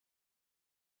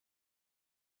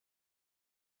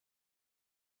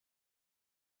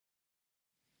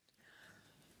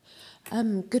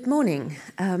Good morning.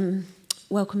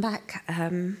 Welcome back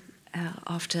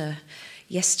after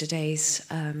yesterday's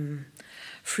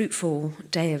fruitful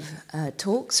day of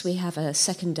talks. We have a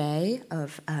second day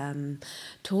of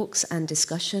talks and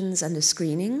discussions and a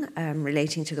screening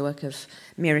relating to the work of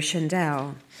Mira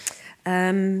Schendel.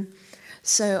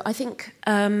 So I think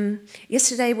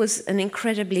yesterday was an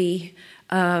incredibly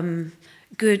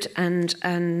good and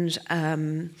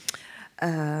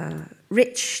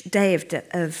rich day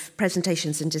of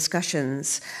presentations and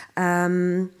discussions,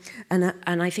 and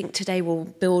I think today we'll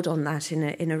build on that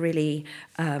in a really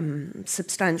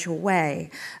substantial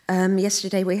way.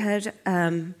 Yesterday we heard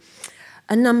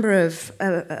a number of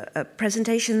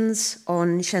presentations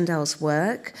on Schendel's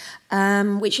work,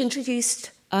 which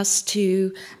introduced us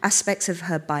to aspects of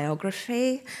her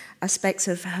biography, aspects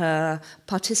of her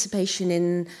participation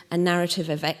in a narrative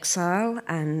of exile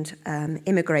and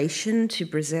immigration to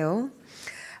Brazil.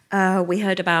 We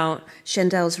heard about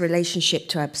Schendel's relationship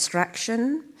to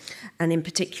abstraction, and in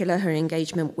particular her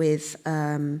engagement with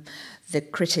the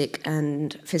critic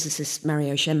and physicist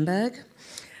Mario Schoenberg.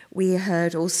 We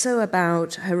heard also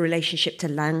about her relationship to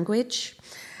language,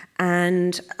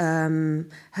 and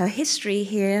her history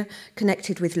here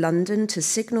connected with London to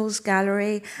Signals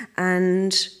Gallery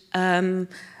and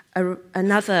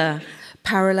another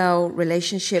parallel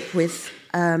relationship with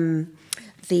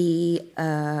the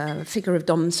figure of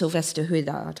Dom Sylvester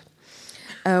Huidard.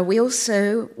 We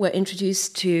also were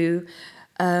introduced to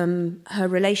her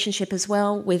relationship as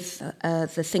well with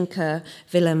the thinker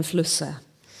Wilhelm Flusser.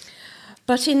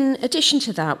 But in addition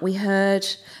to that, we heard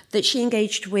that she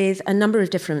engaged with a number of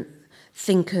different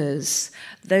thinkers,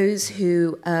 those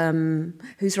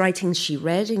whose writings she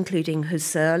read, including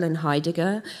Husserl and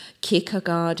Heidegger,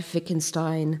 Kierkegaard,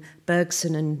 Wittgenstein,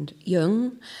 Bergson and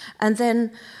Jung, and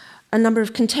then a number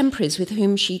of contemporaries with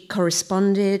whom she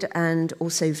corresponded and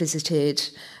also visited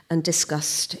and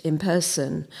discussed in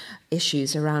person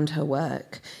issues around her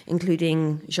work,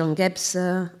 including Jean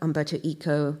Gebser, Umberto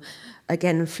Eco,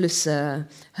 again Flusser,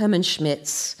 Hermann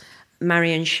Schmitz,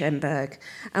 Marion Schoenberg,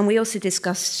 and we also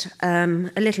discussed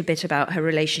a little bit about her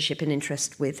relationship and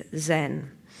interest with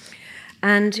Zen.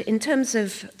 And in terms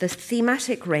of the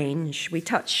thematic range, we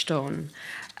touched on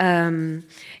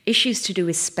issues to do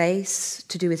with space,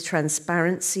 to do with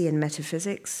transparency and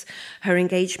metaphysics, her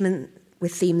engagement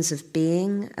with themes of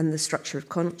being and the structure of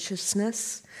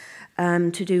consciousness,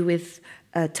 to do with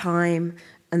time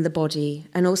and the body,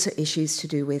 and also issues to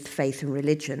do with faith and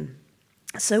religion.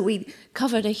 So we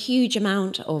covered a huge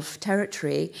amount of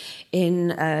territory in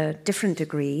different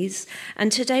degrees,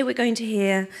 and today we're going to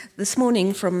hear this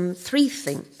morning from three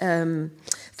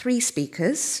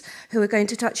speakers who are going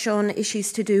to touch on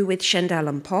issues to do with Schendel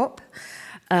and pop,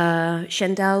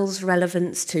 Schendel's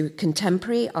relevance to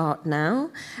contemporary art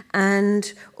now,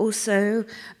 and also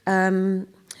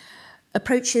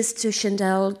approaches to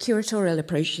Schendel, curatorial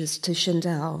approaches to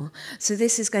Schendel. So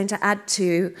this is going to add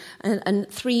to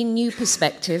three new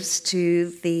perspectives to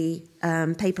the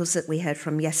papers that we heard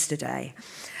from yesterday.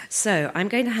 So I'm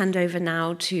going to hand over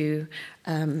now to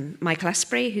Michael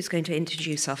Asprey, who's going to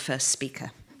introduce our first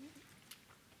speaker.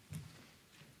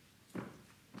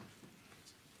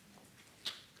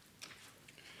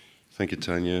 Thank you,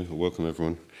 Tanya. Welcome,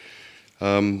 everyone.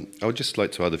 I would just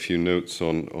like to add a few notes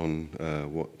on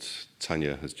what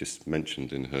Tanya has just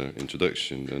mentioned in her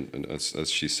introduction. And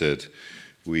as she said,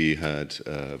 we had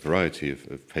a variety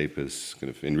of papers kind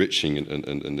of enriching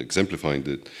and exemplifying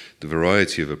the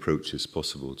variety of approaches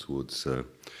possible towards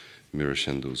Mira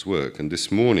Schendel's work. And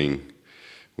this morning,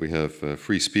 we have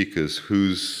three speakers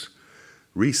whose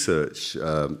research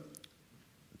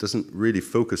doesn't really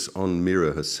focus on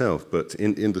Mira herself, but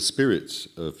in the spirit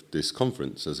of this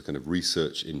conference as a kind of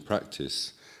research in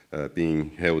practice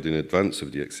being held in advance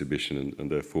of the exhibition and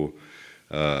therefore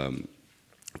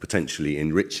potentially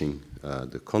enriching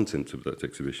the content of that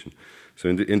exhibition. So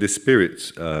in this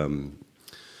spirit,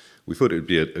 we thought it would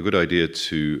be a good idea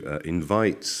to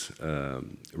invite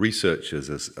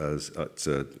researchers at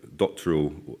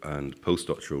doctoral and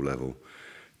postdoctoral level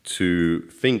to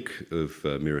think of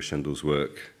Mira Schendel's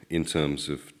work in terms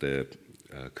of their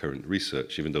current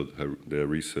research, even though their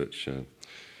research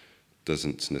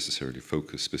doesn't necessarily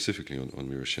focus specifically on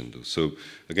Mira Schendel. So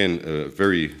again, a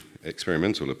very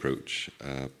experimental approach,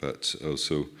 but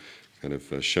also kind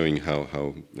of showing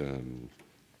how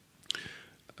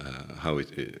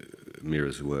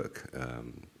Mira's work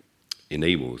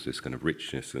enables this kind of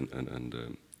richness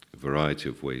and variety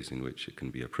of ways in which it can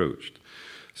be approached.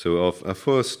 So our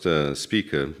first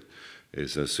speaker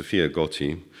is Sofia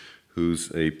Gotti, who's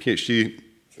a PhD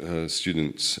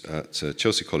student at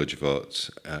Chelsea College of Art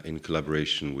in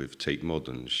collaboration with Tate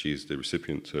Modern. She's the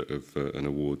recipient of an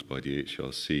award by the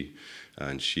HRC,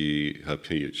 and her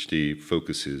PhD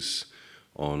focuses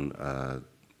on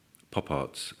pop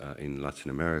art in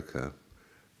Latin America,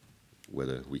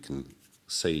 whether we can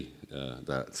say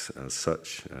that as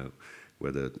such,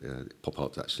 whether pop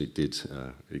art actually did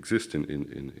exist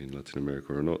in Latin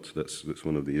America or not. That's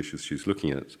one of the issues she's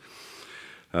looking at.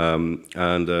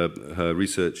 And her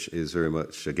research is very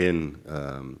much, again,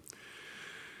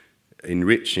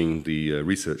 enriching the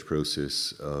research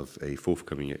process of a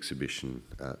forthcoming exhibition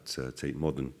at Tate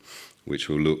Modern, which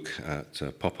will look at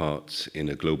pop art in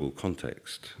a global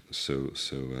context.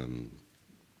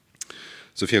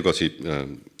 Sophia Gotti,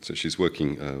 so she's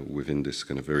working within this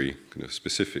kind of very kind of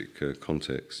specific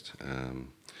context,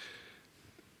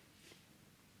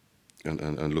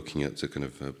 and looking at the kind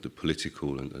of the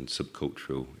political and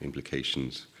subcultural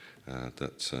implications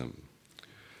that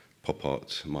pop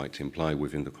art might imply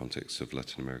within the context of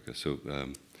Latin America. So,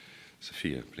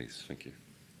 Sophia, please, thank you.